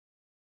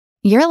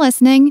You're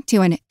listening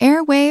to an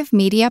Airwave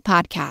Media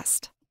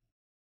Podcast.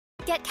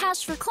 Get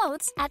cash for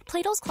clothes at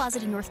Plato's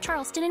Closet in North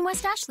Charleston and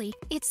West Ashley.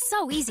 It's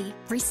so easy.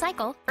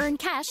 Recycle, earn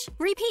cash,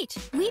 repeat.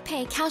 We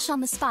pay cash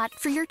on the spot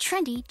for your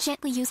trendy,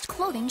 gently used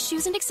clothing,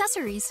 shoes, and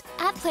accessories.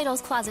 At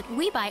Plato's Closet,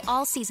 we buy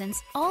all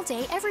seasons, all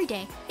day, every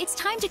day. It's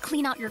time to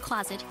clean out your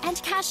closet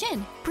and cash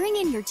in. Bring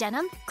in your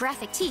denim,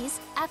 graphic tees,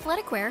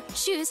 athletic wear,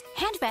 shoes,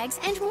 handbags,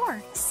 and more.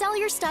 Sell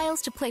your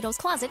styles to Plato's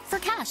Closet for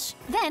cash.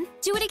 Then,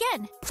 do it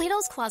again.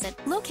 Plato's Closet,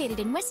 located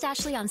in West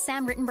Ashley on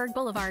Sam Rittenberg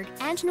Boulevard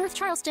and North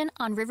Charleston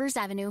on Rivers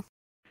Avenue.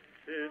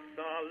 It's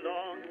a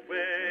long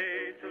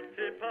way to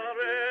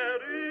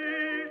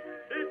Tipperary,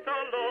 it's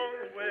a long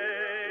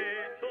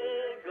way to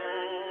go.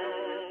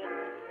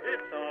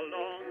 It's a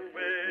long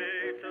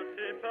way to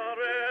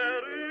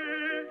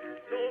Tipperary,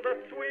 to the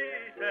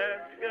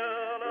sweetest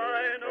girl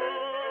I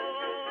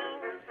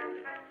know.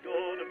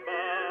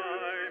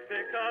 Goodbye,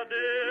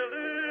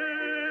 Piccadilly,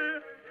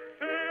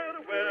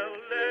 farewell,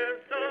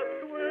 Leicester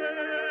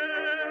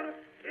Square.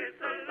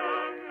 It's a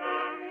long,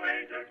 long way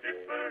to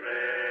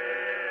Tipperary.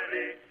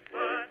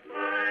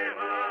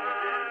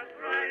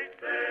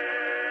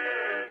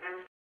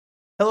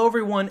 Hello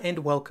everyone and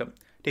welcome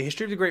to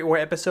History of the Great War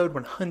episode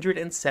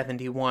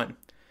 171.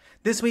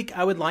 This week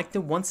I would like to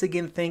once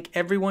again thank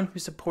everyone who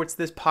supports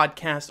this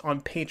podcast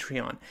on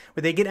Patreon,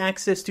 where they get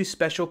access to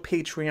special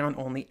Patreon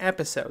only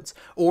episodes,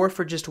 or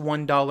for just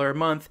 $1 a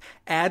month,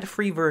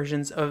 ad-free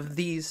versions of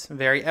these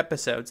very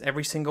episodes,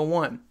 every single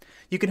one.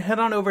 You can head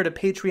on over to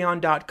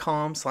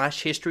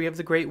patreon.com/History of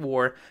the Great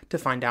War to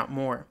find out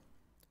more.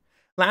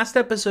 Last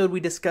episode we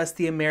discussed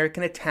the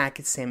American attack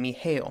at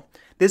Saint-Mihiel.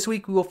 This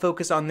week we will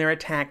focus on their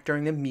attack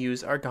during the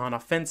Meuse-Argonne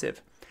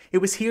offensive. It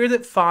was here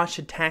that Foch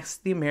had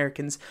tasked the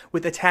Americans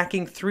with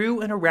attacking through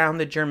and around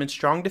the German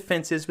strong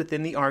defenses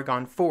within the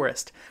Argonne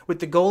forest, with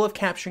the goal of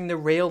capturing the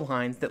rail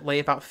lines that lay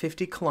about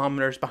 50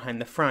 kilometers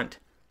behind the front.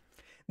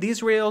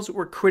 These rails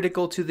were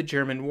critical to the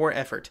German war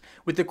effort,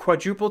 with the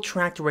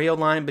quadruple-tracked rail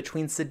line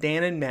between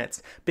Sedan and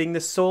Metz being the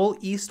sole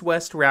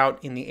east-west route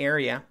in the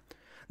area.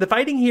 The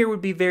fighting here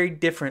would be very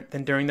different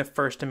than during the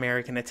first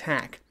American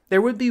attack.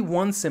 There would be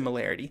one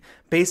similarity,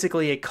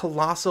 basically a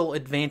colossal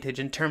advantage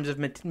in terms of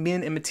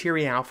men and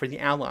material for the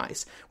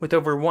Allies, with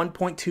over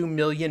 1.2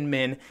 million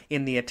men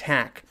in the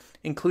attack,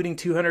 including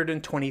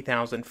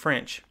 220,000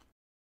 French.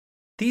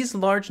 These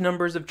large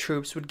numbers of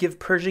troops would give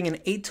Pershing an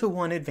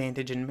 8-to-1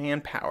 advantage in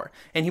manpower,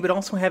 and he would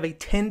also have a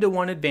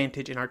 10-to-1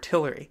 advantage in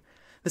artillery.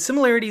 The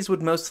similarities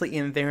would mostly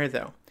end there,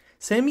 though.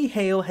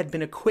 Saint-Mihiel had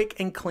been a quick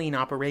and clean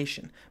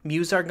operation.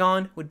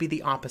 Meuse-Argonne would be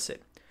the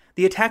opposite.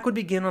 The attack would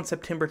begin on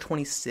September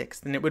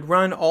 26th, and it would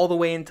run all the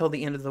way until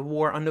the end of the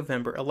war on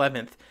November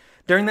 11th.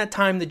 During that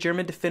time, the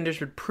German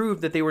defenders would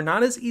prove that they were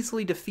not as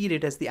easily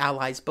defeated as the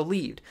Allies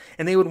believed,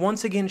 and they would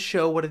once again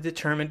show what a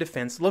determined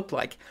defense looked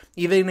like,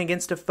 even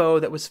against a foe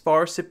that was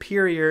far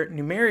superior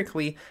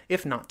numerically,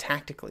 if not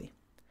tactically.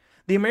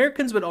 The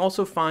Americans would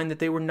also find that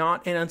they were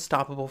not an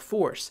unstoppable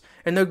force,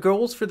 and their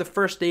goals for the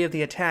first day of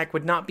the attack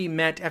would not be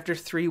met after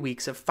 3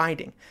 weeks of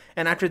fighting,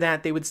 and after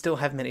that they would still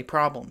have many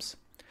problems.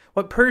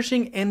 What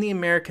Pershing and the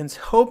Americans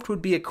hoped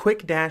would be a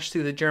quick dash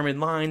through the German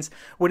lines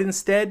would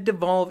instead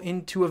devolve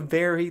into a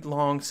very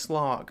long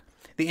slog.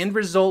 The end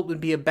result would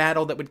be a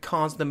battle that would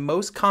cause the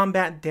most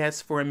combat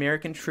deaths for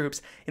American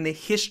troops in the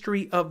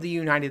history of the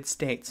United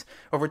States.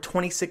 Over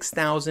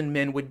 26,000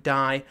 men would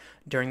die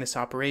during this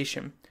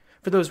operation.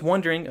 For those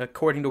wondering,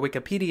 according to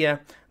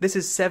Wikipedia, this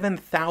is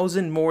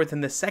 7,000 more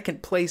than the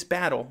second-place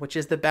battle, which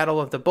is the Battle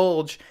of the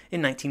Bulge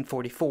in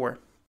 1944.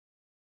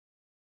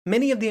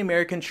 Many of the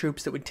American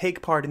troops that would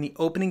take part in the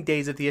opening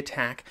days of the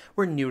attack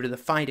were new to the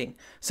fighting.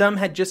 Some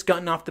had just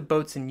gotten off the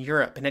boats in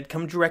Europe and had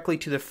come directly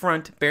to the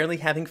front, barely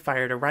having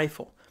fired a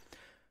rifle.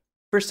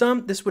 For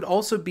some, this would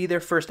also be their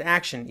first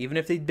action, even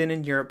if they'd been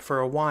in Europe for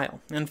a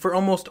while. And for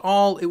almost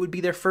all, it would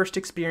be their first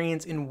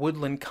experience in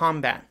woodland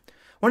combat.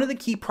 One of the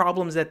key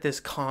problems that this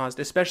caused,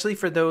 especially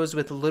for those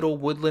with little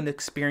woodland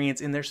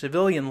experience in their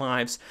civilian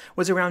lives,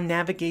 was around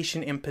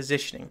navigation and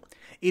positioning.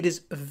 It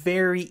is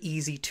very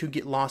easy to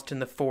get lost in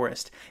the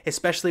forest,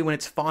 especially when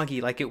it's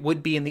foggy like it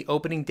would be in the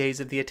opening days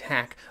of the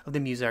attack of the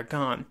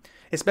Meuse-Argonne,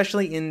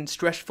 especially in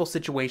stressful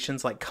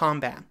situations like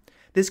combat.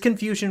 This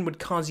confusion would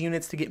cause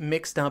units to get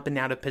mixed up and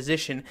out of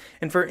position,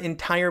 and for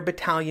entire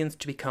battalions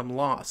to become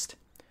lost.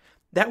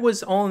 That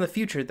was all in the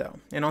future, though,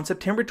 and on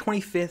September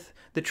 25th,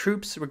 the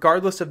troops,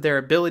 regardless of their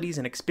abilities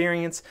and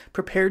experience,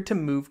 prepared to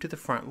move to the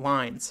front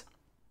lines.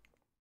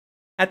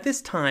 At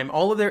this time,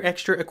 all of their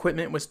extra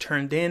equipment was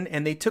turned in,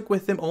 and they took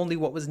with them only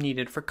what was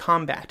needed for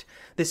combat.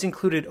 This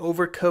included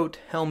overcoat,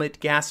 helmet,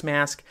 gas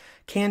mask,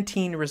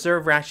 canteen,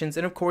 reserve rations,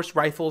 and of course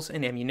rifles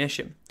and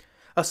ammunition.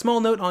 A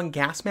small note on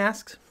gas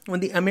masks.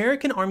 When the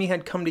American army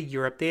had come to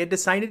Europe, they had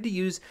decided to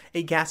use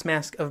a gas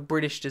mask of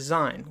British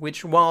design,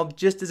 which, while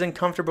just as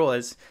uncomfortable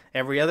as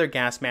every other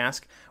gas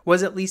mask,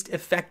 was at least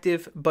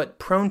effective but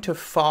prone to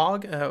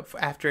fog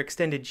after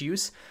extended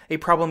use, a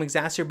problem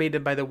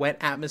exacerbated by the wet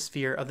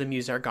atmosphere of the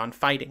Meuse-Argonne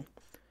fighting.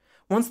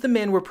 Once the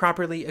men were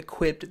properly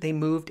equipped, they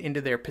moved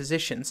into their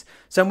positions.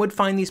 Some would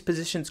find these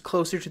positions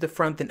closer to the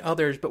front than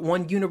others, but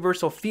one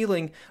universal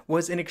feeling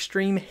was an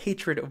extreme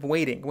hatred of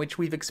waiting, which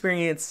we've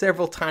experienced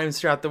several times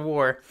throughout the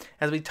war,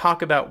 as we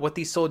talk about what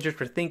these soldiers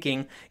were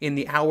thinking in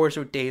the hours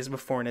or days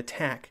before an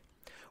attack.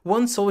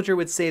 One soldier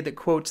would say that,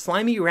 quote,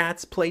 "slimy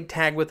rats played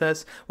tag with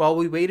us while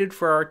we waited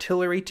for our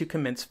artillery to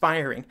commence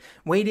firing.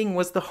 Waiting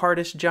was the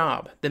hardest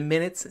job. The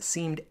minutes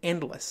seemed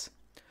endless."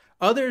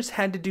 Others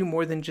had to do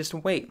more than just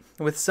wait,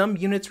 with some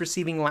units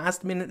receiving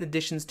last-minute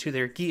additions to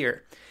their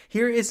gear.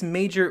 Here is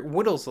Major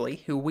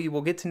Whittlesley, who we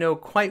will get to know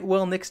quite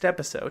well next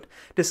episode,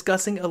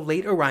 discussing a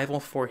late arrival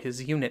for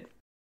his unit.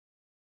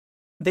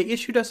 "They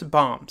issued us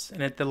bombs,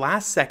 and at the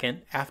last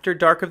second, after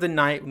dark of the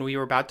night when we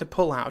were about to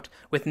pull out,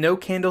 with no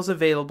candles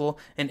available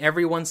and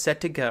everyone set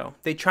to go,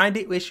 they tried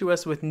to issue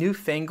us with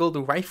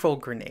newfangled rifle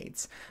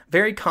grenades,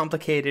 very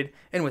complicated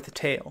and with a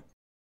tail."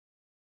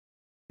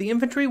 The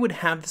infantry would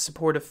have the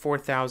support of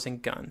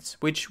 4,000 guns,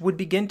 which would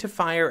begin to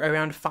fire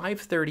around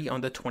 5:30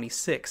 on the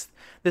 26th.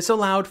 This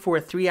allowed for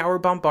a 3-hour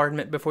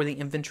bombardment before the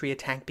infantry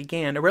attack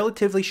began, a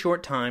relatively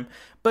short time,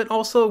 but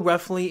also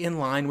roughly in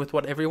line with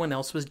what everyone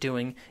else was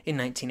doing in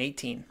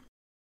 1918.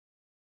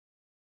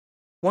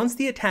 Once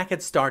the attack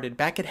had started,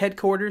 back at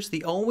headquarters,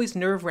 the always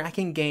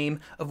nerve-wracking game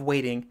of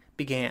waiting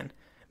began.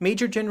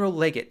 Major General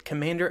Leggett,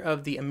 commander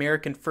of the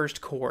American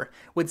First Corps,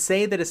 would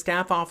say that a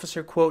staff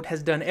officer, quote,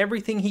 "has done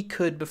everything he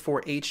could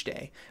before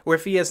H-Day, or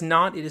if he has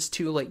not, it is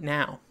too late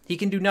now. He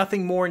can do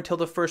nothing more until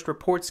the first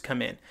reports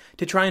come in.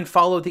 To try and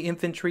follow the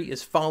infantry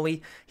is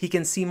folly. He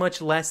can see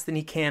much less than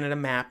he can at a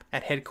map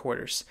at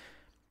headquarters."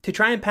 To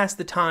try and pass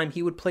the time,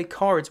 he would play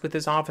cards with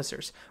his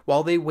officers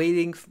while they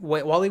waited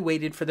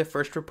for the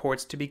first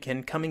reports to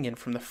begin coming in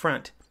from the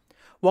front.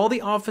 While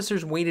the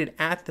officers waited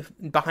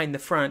behind the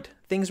front,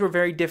 things were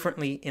very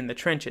differently in the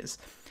trenches.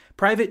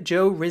 Private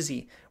Joe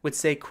Rizzi would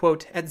say,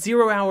 quote, "At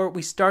 0 hour,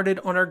 we started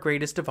on our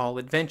greatest of all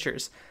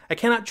adventures. I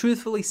cannot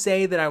truthfully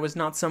say that I was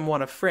not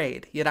somewhat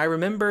afraid, yet I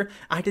remember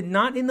I did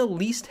not in the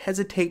least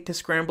hesitate to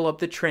scramble up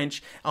the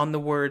trench on the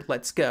word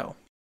 'let's go.'"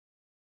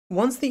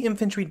 Once the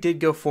infantry did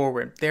go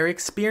forward, their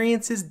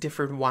experiences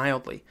differed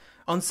wildly.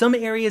 On some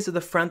areas of the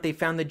front, they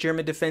found the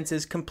German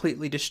defenses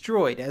completely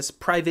destroyed, as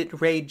Private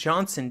Ray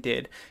Johnson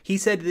did. He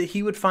said that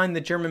he would find the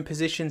German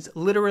positions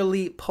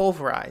literally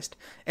pulverized.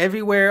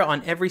 Everywhere,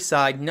 on every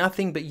side,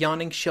 nothing but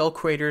yawning shell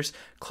craters,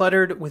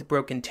 cluttered with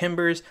broken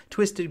timbers,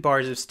 twisted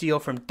bars of steel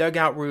from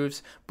dugout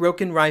roofs,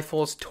 broken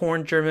rifles,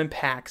 torn German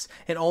packs,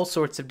 and all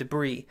sorts of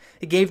debris.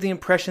 It gave the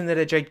impression that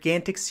a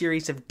gigantic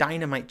series of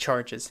dynamite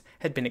charges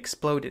had been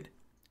exploded.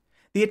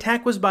 The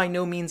attack was by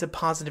no means a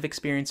positive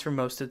experience for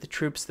most of the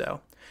troops,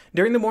 though.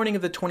 During the morning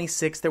of the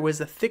 26th, there was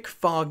a thick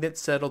fog that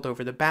settled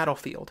over the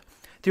battlefield.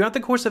 Throughout the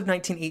course of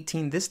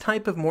 1918, this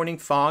type of morning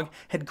fog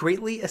had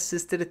greatly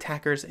assisted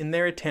attackers in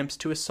their attempts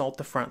to assault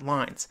the front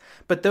lines,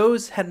 but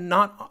those had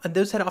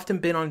often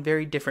been on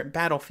very different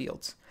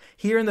battlefields.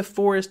 Here in the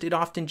forest, it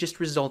often just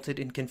resulted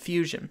in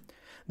confusion.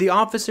 The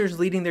officers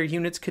leading their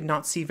units could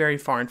not see very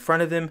far in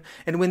front of them,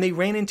 and when they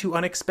ran into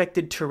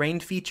unexpected terrain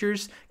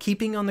features,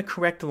 keeping on the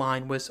correct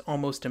line was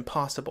almost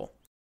impossible.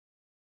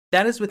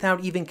 That is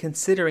without even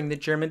considering the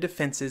German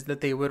defenses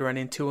that they would run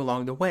into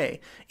along the way,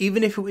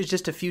 even if it was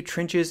just a few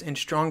trenches and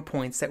strong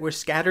points that were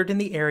scattered in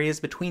the areas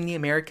between the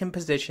American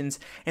positions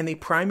and the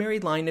primary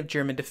line of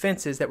German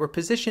defenses that were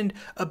positioned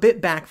a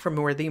bit back from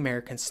where the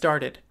Americans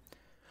started.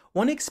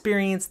 One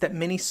experience that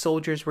many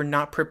soldiers were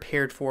not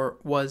prepared for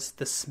was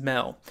the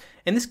smell,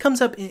 and this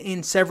comes up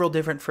in several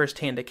different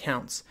first-hand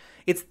accounts.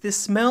 It's the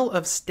smell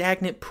of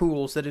stagnant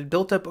pools that had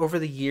built up over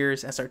the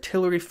years as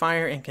artillery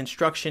fire and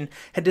construction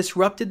had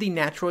disrupted the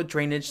natural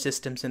drainage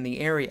systems in the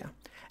area.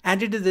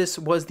 Added to this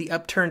was the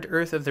upturned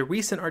earth of the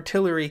recent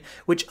artillery,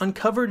 which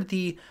uncovered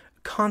the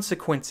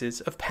consequences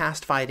of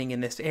past fighting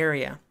in this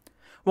area.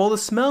 While the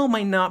smell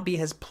might not be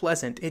as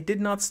pleasant, it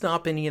did not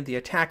stop any of the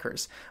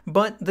attackers,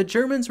 but the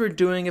Germans were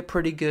doing a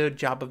pretty good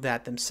job of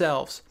that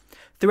themselves.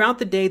 Throughout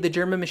the day, the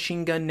German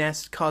machine gun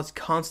nest caused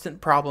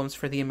constant problems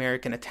for the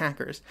American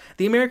attackers.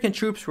 The American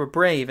troops were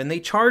brave, and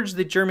they charged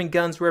the German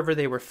guns wherever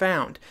they were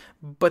found,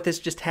 but this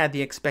just had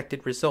the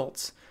expected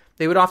results.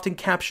 They would often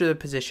capture the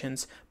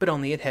positions, but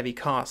only at heavy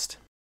cost.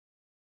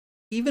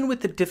 Even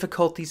with the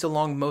difficulties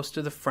along most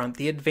of the front,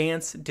 the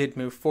advance did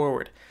move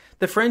forward.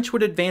 The French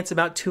would advance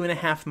about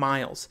 2.5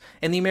 miles,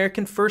 and the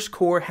American First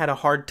Corps had a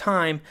hard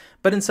time,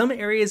 but in some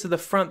areas of the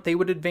front they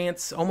would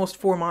advance almost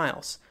 4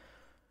 miles.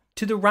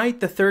 To the right,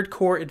 the Third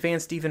Corps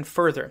advanced even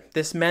further.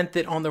 This meant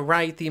that on the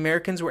right, the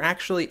Americans were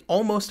actually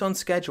almost on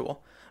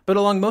schedule. But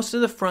along most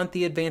of the front,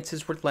 the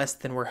advances were less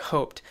than were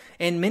hoped,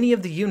 and many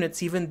of the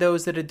units, even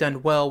those that had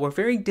done well, were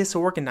very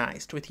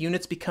disorganized, with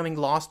units becoming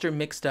lost or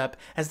mixed up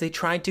as they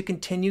tried to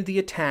continue the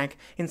attack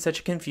in such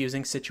a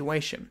confusing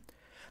situation.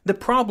 The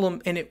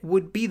problem, and it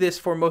would be this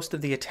for most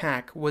of the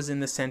attack, was in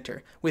the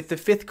center, with the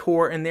 5th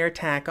Corps and their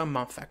attack on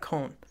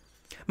Montfaucon.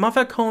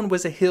 Montfaucon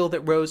was a hill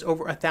that rose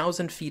over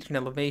 1,000 feet in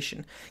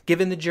elevation,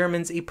 giving the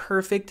Germans a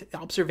perfect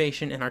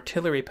observation and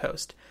artillery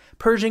post.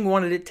 Pershing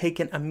wanted it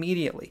taken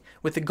immediately,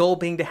 with the goal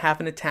being to have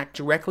an attack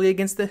directly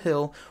against the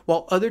hill,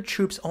 while other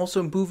troops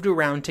also moved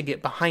around to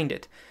get behind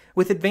it.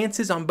 With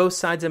advances on both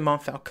sides of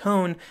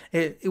Montfaucon,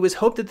 it was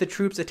hoped that the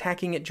troops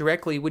attacking it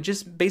directly would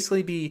just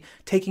basically be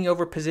taking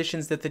over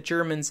positions that the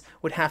Germans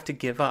would have to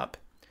give up.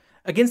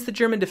 Against the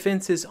German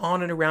defenses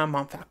on and around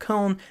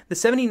Montfaucon, the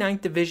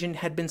 79th Division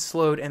had been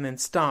slowed and then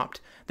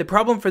stopped. The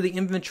problem for the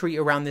infantry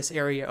around this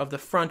area of the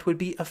front would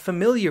be a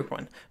familiar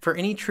one for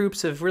any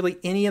troops of really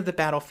any of the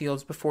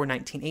battlefields before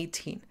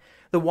 1918.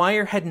 The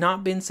wire had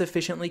not been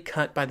sufficiently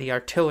cut by the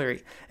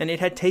artillery, and it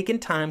had taken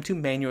time to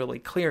manually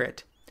clear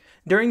it.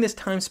 During this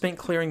time spent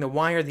clearing the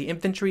wire, the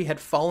infantry had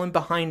fallen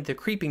behind the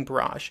creeping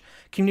barrage.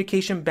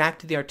 Communication back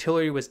to the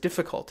artillery was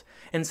difficult,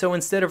 and so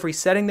instead of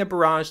resetting the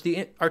barrage,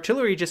 the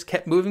artillery just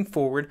kept moving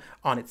forward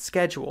on its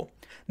schedule.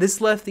 This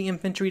left the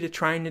infantry to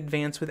try and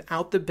advance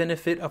without the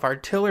benefit of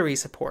artillery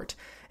support,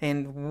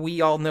 and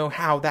we all know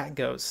how that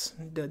goes.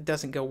 It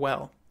doesn't go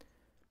well.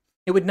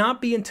 It would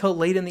not be until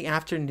late in the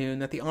afternoon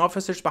that the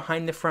officers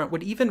behind the front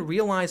would even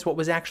realize what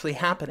was actually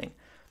happening.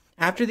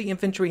 After the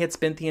infantry had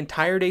spent the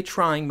entire day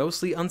trying,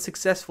 mostly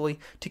unsuccessfully,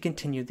 to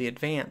continue the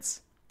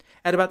advance.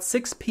 At about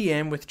 6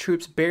 p.m., with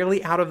troops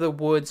barely out of the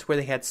woods where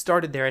they had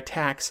started their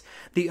attacks,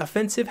 the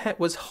offensive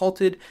was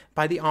halted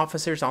by the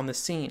officers on the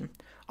scene.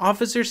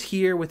 Officers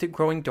here, with it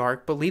growing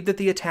dark, believed that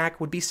the attack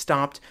would be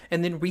stopped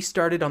and then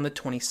restarted on the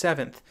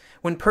 27th.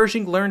 When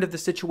Pershing learned of the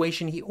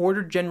situation, he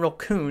ordered General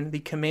Kuhn, the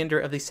commander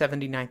of the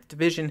 79th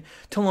Division,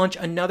 to launch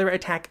another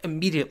attack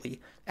immediately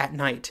at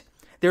night.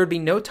 There would be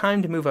no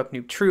time to move up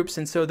new troops,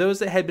 and so those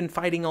that had been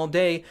fighting all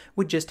day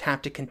would just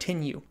have to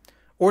continue.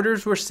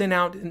 Orders were sent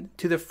out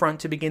to the front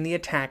to begin the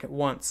attack at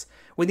once.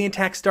 When the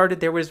attack started,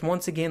 there was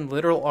once again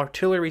literal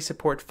artillery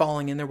support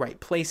falling in the right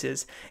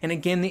places, and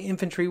again the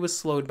infantry was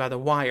slowed by the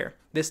wire,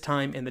 this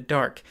time in the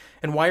dark,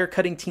 and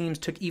wire-cutting teams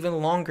took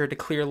even longer to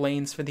clear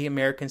lanes for the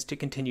Americans to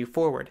continue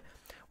forward.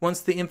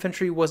 Once the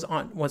infantry was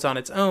on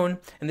its own,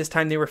 and this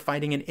time they were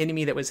fighting an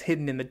enemy that was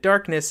hidden in the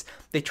darkness,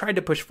 they tried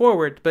to push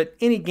forward, but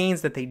any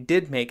gains that they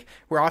did make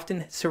were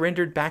often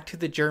surrendered back to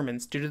the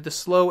Germans due to the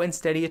slow and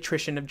steady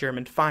attrition of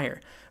German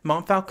fire.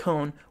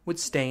 Montfaucon would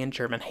stay in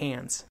German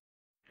hands.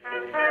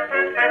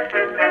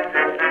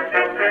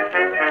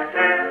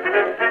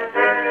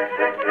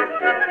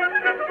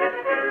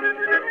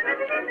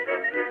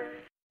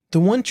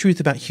 The one truth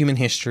about human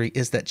history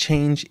is that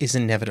change is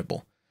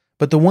inevitable.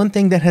 But the one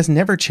thing that has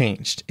never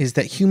changed is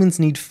that humans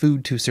need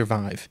food to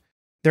survive.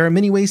 There are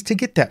many ways to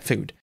get that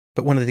food,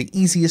 but one of the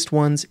easiest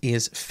ones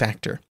is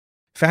Factor.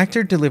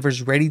 Factor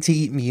delivers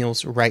ready-to-eat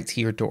meals right to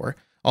your door.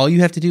 All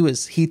you have to do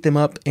is heat them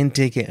up and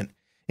dig in.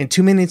 In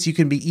 2 minutes, you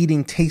can be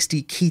eating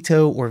tasty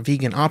keto or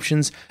vegan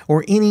options,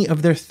 or any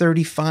of their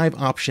 35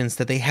 options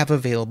that they have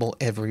available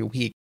every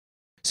week.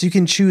 So you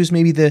can choose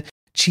maybe the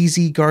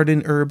cheesy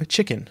garden herb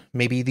chicken,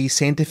 maybe the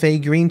Santa Fe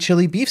green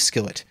chili beef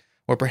skillet,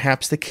 or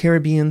perhaps the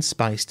Caribbean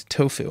spiced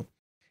tofu.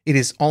 It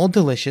is all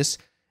delicious,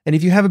 and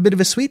if you have a bit of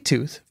a sweet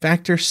tooth,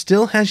 Factor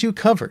still has you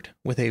covered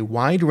with a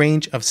wide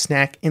range of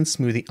snack and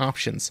smoothie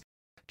options.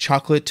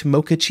 Chocolate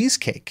mocha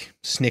cheesecake,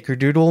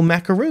 snickerdoodle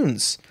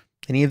macaroons.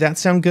 Any of that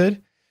sound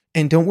good?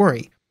 And don't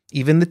worry,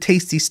 even the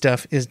tasty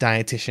stuff is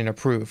dietitian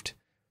approved.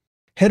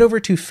 Head over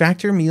to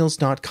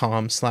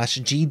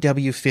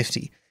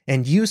factormeals.com/GW50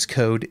 and use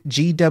code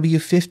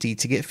GW50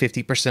 to get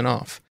 50%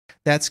 off.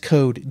 That's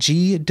code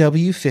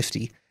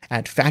GW50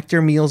 at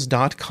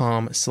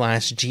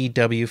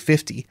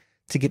factormeals.com/GW50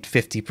 to get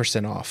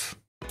 50% off.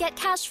 Get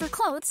cash for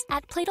clothes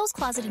at Plato's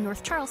Closet in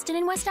North Charleston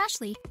and West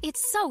Ashley.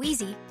 It's so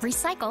easy.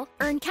 Recycle,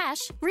 earn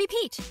cash,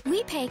 repeat.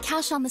 We pay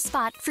cash on the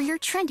spot for your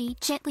trendy,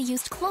 gently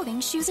used clothing,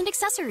 shoes, and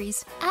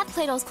accessories. At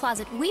Plato's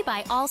Closet, we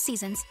buy all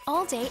seasons,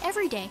 all day,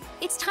 every day.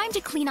 It's time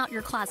to clean out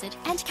your closet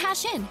and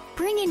cash in.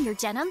 Bring in your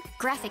denim,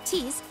 graphic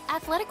tees,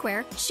 athletic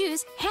wear,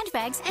 shoes,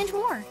 handbags, and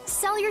more.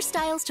 Sell your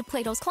styles to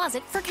Plato's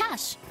Closet for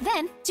cash.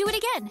 Then, do it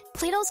again.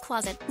 Plato's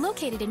Closet,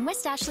 located in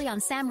West Ashley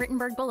on Sam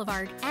Rittenberg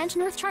Boulevard and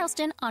North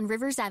Charleston on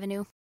Rivers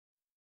Avenue.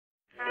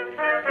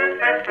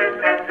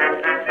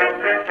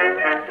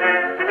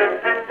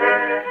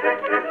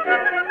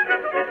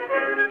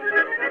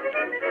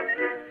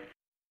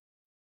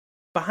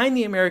 Behind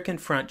the American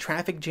front,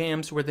 traffic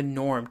jams were the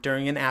norm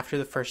during and after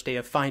the first day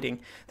of fighting.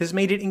 This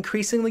made it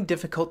increasingly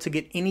difficult to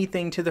get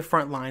anything to the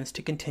front lines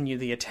to continue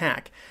the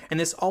attack, and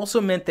this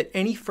also meant that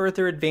any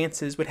further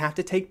advances would have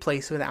to take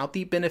place without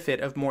the benefit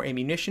of more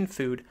ammunition,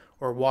 food,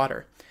 or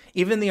water.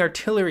 Even the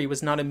artillery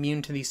was not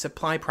immune to these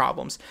supply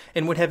problems,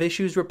 and would have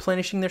issues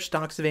replenishing their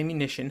stocks of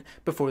ammunition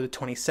before the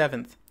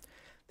 27th.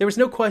 There was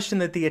no question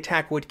that the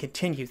attack would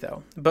continue,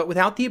 though, but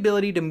without the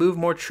ability to move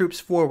more troops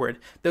forward,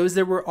 those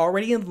that were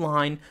already in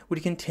line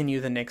would continue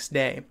the next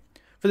day.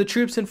 For the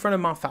troops in front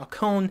of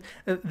Montfaucon,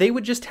 they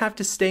would just have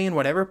to stay in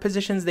whatever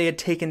positions they had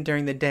taken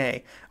during the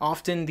day.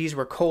 Often these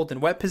were cold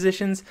and wet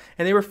positions,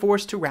 and they were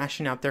forced to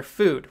ration out their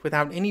food,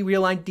 without any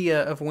real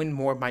idea of when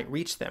more might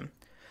reach them.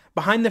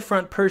 Behind the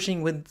front,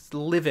 Pershing was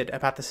livid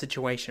about the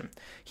situation.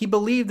 He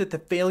believed that the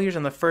failures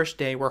on the first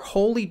day were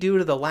wholly due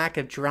to the lack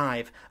of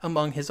drive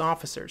among his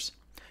officers.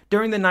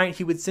 During the night,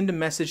 he would send a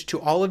message to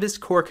all of his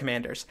corps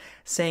commanders,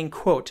 saying,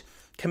 quote,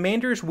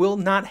 "Commanders will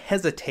not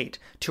hesitate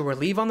to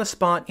relieve on the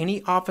spot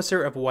any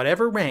officer of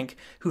whatever rank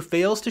who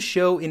fails to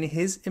show in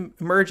his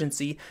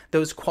emergency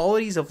those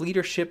qualities of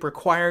leadership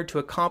required to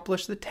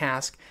accomplish the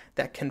task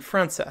that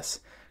confronts us."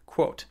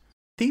 Quote,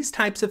 these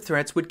types of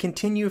threats would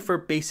continue for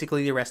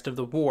basically the rest of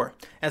the war,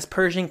 as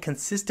Pershing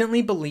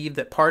consistently believed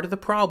that part of the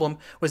problem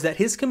was that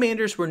his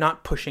commanders were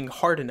not pushing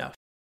hard enough.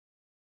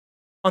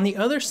 On the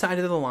other side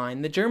of the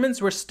line, the Germans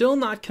were still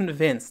not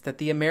convinced that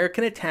the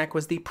American attack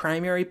was the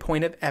primary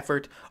point of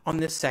effort on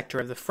this sector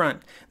of the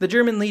front. The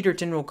German leader,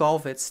 General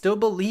Gallwitz, still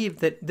believed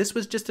that this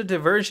was just a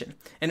diversion,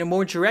 and a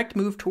more direct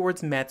move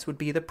towards Metz would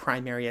be the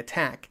primary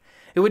attack.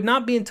 It would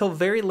not be until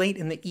very late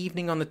in the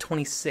evening on the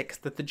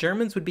 26th that the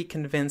Germans would be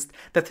convinced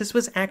that this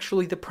was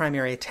actually the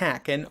primary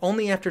attack, and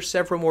only after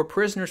several more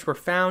prisoners were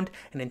found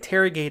and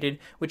interrogated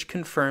which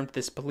confirmed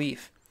this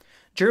belief.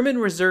 German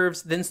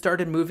reserves then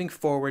started moving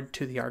forward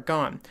to the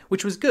Argonne,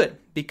 which was good,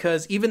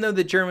 because even though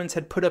the Germans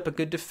had put up a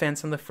good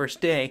defense on the first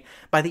day,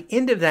 by the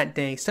end of that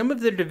day, some of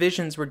their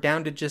divisions were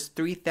down to just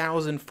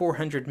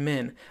 3,400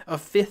 men, a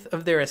fifth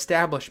of their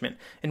establishment,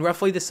 and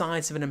roughly the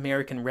size of an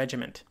American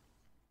regiment.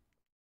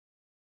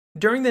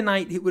 During the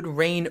night, it would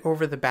rain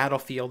over the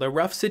battlefield, a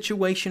rough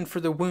situation for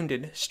the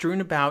wounded,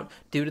 strewn about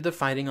due to the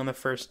fighting on the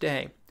first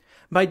day.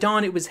 By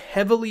dawn, it was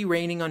heavily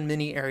raining on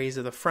many areas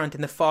of the front,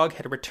 and the fog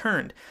had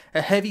returned,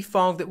 a heavy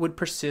fog that would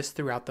persist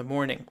throughout the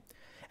morning.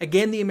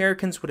 Again, the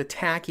Americans would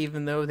attack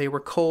even though they were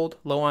cold,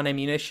 low on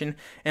ammunition,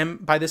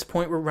 and by this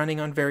point were running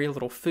on very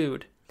little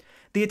food.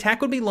 The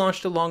attack would be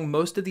launched along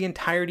most of the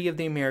entirety of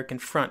the American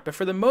front, but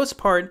for the most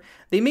part,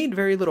 they made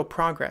very little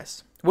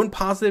progress. One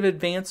positive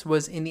advance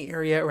was in the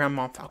area around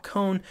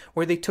Montfaucon,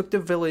 where they took the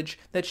village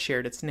that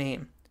shared its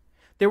name.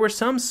 There were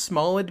some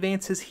small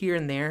advances here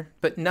and there,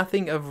 but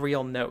nothing of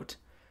real note.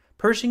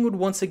 Pershing would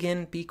once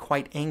again be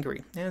quite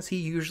angry, as he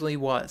usually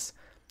was.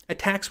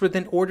 Attacks were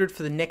then ordered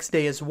for the next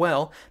day as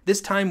well,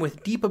 this time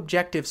with deep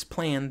objectives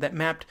planned that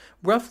mapped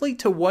roughly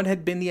to what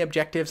had been the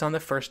objectives on the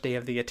first day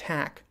of the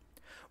attack.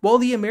 While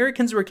the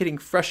Americans were getting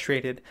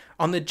frustrated,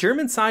 on the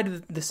German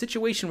side the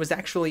situation was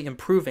actually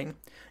improving.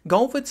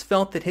 Gallwitz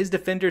felt that his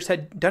defenders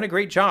had done a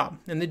great job,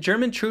 and the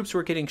German troops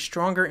were getting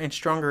stronger and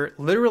stronger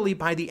literally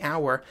by the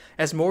hour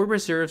as more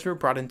reserves were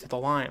brought into the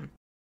line.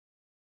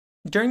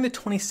 During the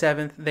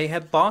 27th, they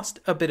had lost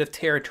a bit of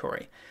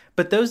territory,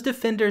 but those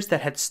defenders that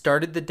had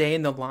started the day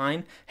in the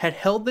line had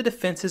held the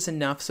defenses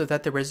enough so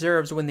that the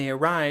reserves, when they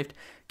arrived,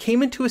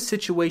 came into a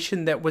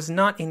situation that was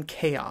not in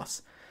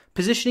chaos.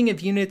 Positioning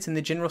of units in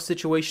the general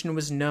situation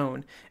was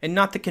known, and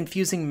not the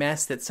confusing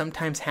mess that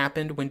sometimes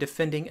happened when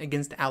defending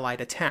against Allied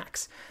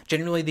attacks.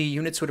 Generally, the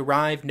units would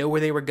arrive, know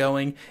where they were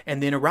going,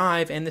 and then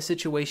arrive, and the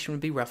situation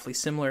would be roughly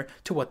similar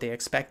to what they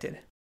expected.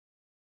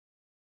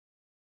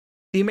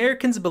 The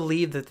Americans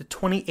believed that the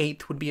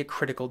 28th would be a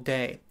critical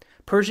day.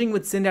 Pershing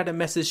would send out a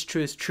message to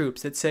his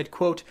troops that said,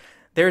 quote,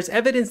 "There is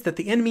evidence that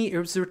the enemy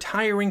is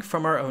retiring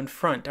from our own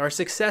front. Our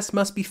success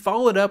must be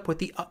followed up with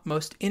the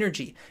utmost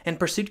energy, and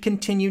pursuit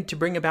continued to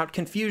bring about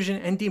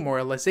confusion and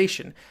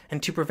demoralization,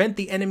 and to prevent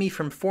the enemy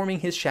from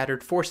forming his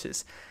shattered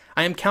forces.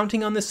 I am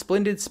counting on the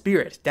splendid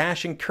spirit,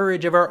 dash, and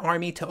courage of our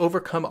army to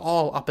overcome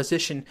all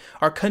opposition.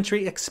 Our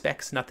country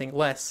expects nothing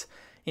less."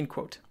 End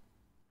quote.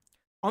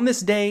 On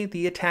this day,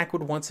 the attack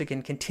would once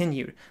again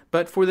continue,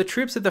 but for the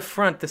troops at the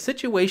front, the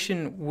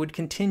situation would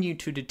continue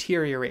to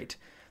deteriorate.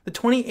 The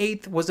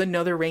 28th was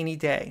another rainy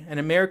day, and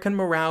American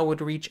morale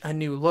would reach a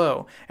new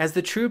low, as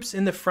the troops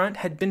in the front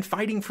had been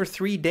fighting for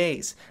 3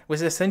 days,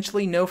 with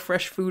essentially no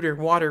fresh food or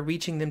water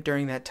reaching them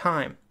during that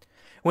time.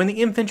 When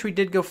the infantry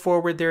did go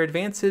forward, their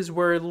advances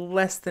were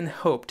less than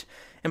hoped,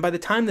 and by the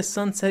time the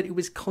sun set, it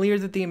was clear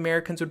that the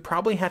Americans would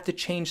probably have to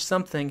change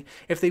something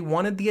if they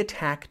wanted the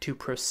attack to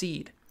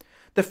proceed.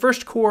 The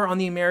First Corps on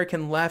the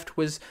American left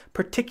was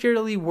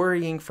particularly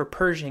worrying for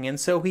Pershing, and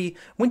so he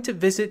went to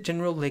visit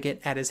General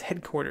Liggett at his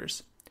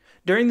headquarters.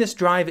 During this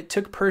drive, it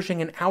took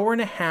Pershing an hour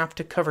and a half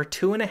to cover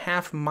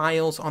 2.5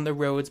 miles on the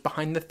roads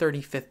behind the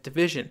 35th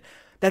Division.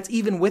 That's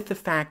even with the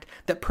fact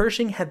that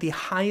Pershing had the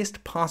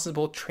highest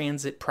possible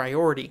transit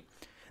priority.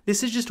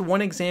 This is just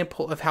one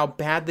example of how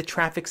bad the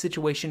traffic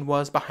situation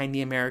was behind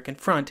the American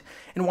front,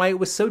 and why it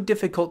was so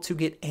difficult to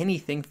get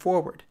anything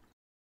forward.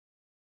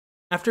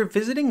 After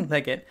visiting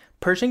Liggett,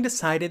 Pershing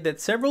decided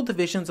that several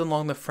divisions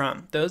along the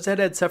front, those that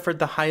had suffered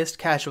the highest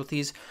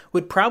casualties,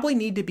 would probably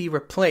need to be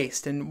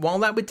replaced, and while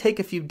that would take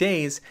a few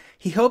days,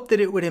 he hoped that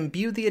it would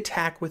imbue the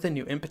attack with a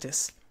new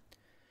impetus.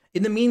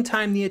 In the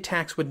meantime, the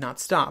attacks would not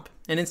stop,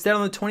 and instead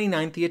on the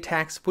 29th, the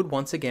attacks would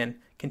once again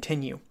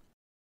continue.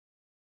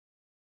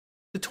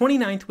 The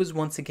 29th was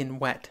once again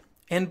wet,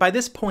 and by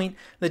this point,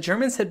 the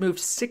Germans had moved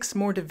 6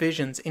 more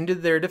divisions into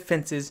their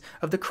defenses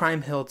of the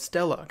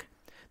Kriemhilde-Stellung.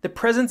 The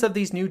presence of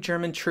these new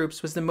German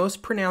troops was the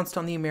most pronounced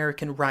on the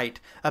American right,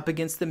 up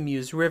against the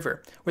Meuse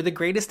River, where the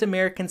greatest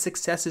American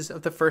successes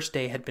of the first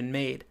day had been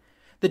made.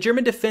 The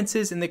German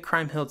defenses in the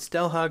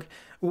Kriemhilde-Stellhug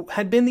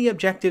had been the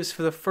objectives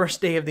for the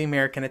first day of the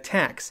American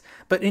attacks,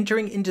 but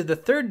entering into the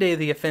third day of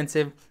the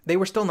offensive, they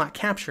were still not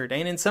captured,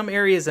 and in some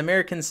areas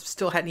Americans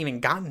still hadn't even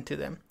gotten to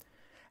them.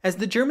 As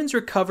the Germans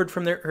recovered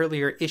from their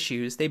earlier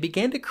issues, they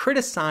began to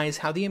criticize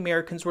how the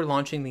Americans were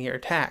launching their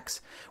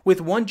attacks,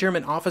 with one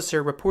German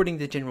officer reporting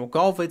to General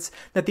Gallwitz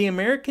that the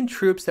American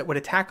troops that would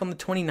attack on the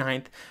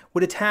 29th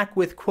would attack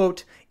with,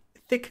 quote,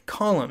 thick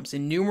columns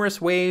in numerous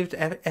waves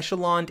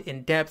echeloned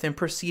in depth and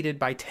preceded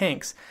by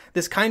tanks.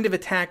 This kind of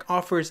attack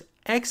offers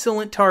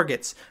excellent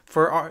targets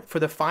for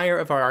the fire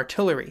of our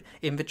artillery,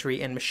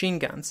 infantry, and machine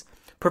guns.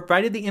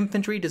 Provided the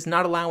infantry does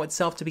not allow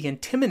itself to be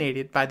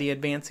intimidated by the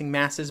advancing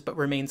masses but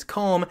remains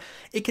calm,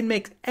 it can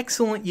make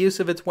excellent use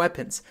of its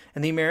weapons,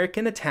 and the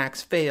American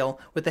attacks fail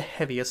with the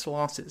heaviest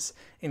losses."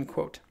 End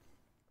quote.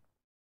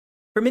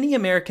 For many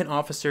American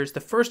officers,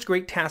 the first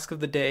great task of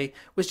the day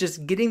was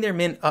just getting their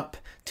men up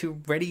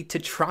to ready to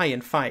try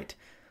and fight.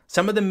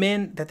 Some of the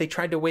men that they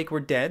tried to wake were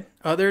dead.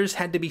 Others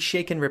had to be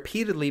shaken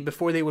repeatedly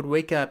before they would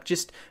wake up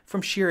just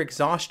from sheer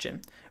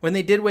exhaustion. When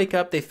they did wake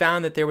up, they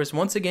found that there was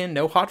once again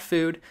no hot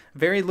food,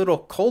 very little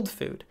cold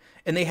food,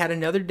 and they had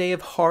another day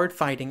of hard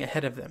fighting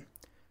ahead of them.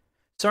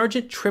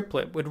 Sergeant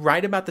Triplett would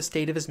write about the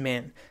state of his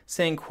men,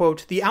 saying,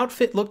 quote, "The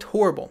outfit looked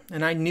horrible,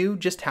 and I knew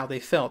just how they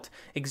felt,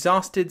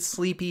 exhausted,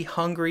 sleepy,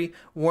 hungry,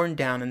 worn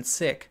down, and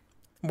sick.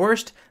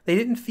 Worst, they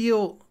didn't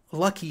feel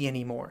lucky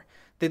anymore.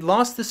 They'd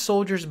lost the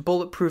soldier's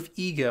bulletproof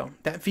ego,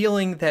 that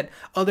feeling that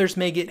others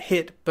may get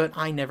hit, but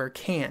I never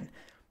can.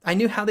 I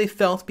knew how they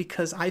felt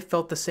because I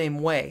felt the same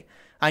way.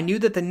 I knew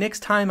that the next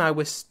time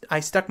I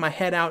stuck my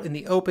head out in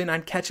the open,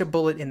 I'd catch a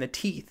bullet in the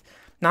teeth.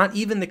 Not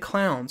even the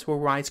clowns were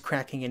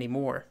wisecracking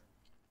anymore."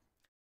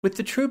 With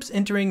the troops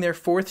entering their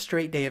fourth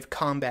straight day of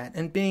combat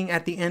and being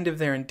at the end of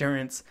their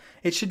endurance,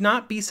 it should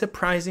not be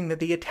surprising that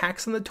the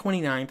attacks on the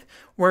 29th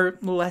were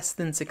less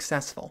than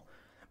successful.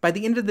 By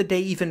the end of the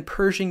day, even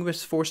Pershing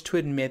was forced to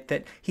admit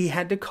that he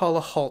had to call a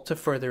halt to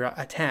further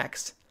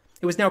attacks.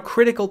 It was now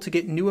critical to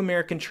get new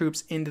American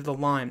troops into the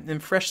line,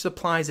 and fresh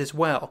supplies as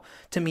well,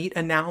 to meet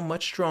a now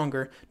much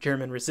stronger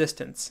German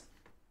resistance.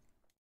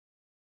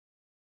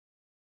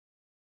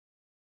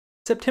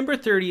 September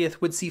 30th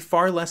would see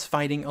far less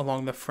fighting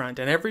along the front,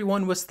 and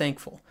everyone was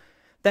thankful.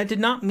 That did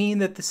not mean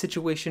that the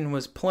situation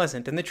was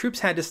pleasant, and the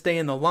troops had to stay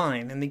in the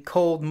line, in the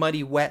cold,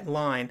 muddy, wet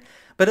line,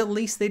 but at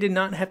least they did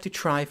not have to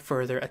try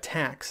further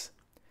attacks.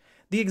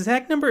 The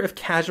exact number of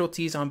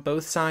casualties on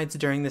both sides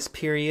during this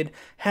period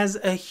has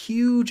a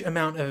huge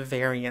amount of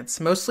variance,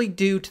 mostly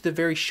due to the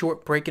very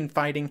short break in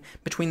fighting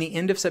between the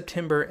end of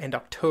September and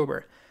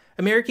October.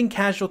 American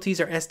casualties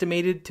are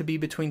estimated to be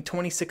between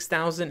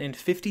 26,000 and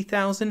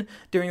 50,000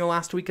 during the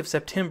last week of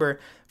September.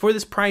 For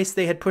this price,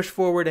 they had pushed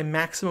forward a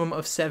maximum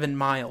of 7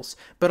 miles,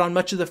 but on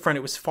much of the front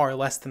it was far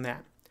less than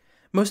that.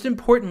 Most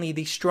importantly,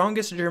 the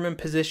strongest German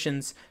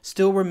positions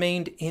still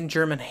remained in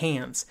German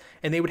hands,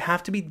 and they would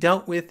have to be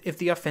dealt with if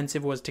the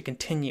offensive was to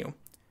continue.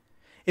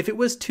 If it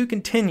was to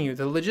continue,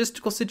 the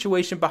logistical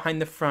situation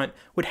behind the front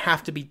would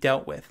have to be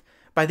dealt with.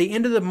 By the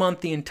end of the month,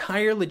 the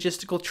entire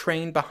logistical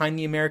train behind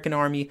the American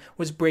army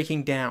was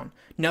breaking down.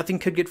 Nothing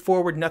could get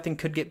forward, nothing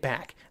could get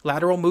back.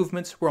 Lateral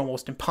movements were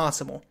almost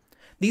impossible.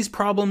 These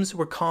problems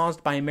were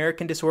caused by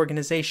American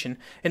disorganization,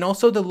 and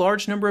also the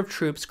large number of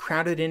troops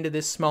crowded into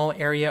this small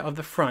area of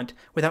the front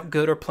without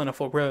good or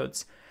plentiful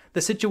roads.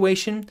 The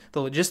situation,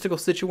 the logistical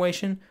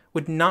situation,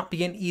 would not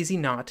be an easy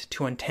knot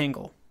to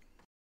untangle.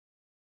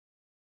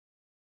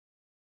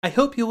 I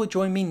hope you will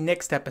join me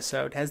next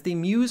episode as the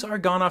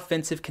Meuse-Argonne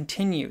offensive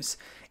continues,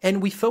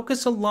 and we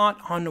focus a lot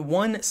on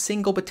one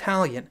single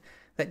battalion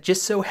that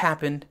just so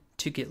happened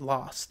to get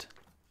lost.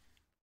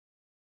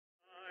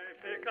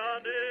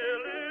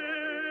 Piccadilly.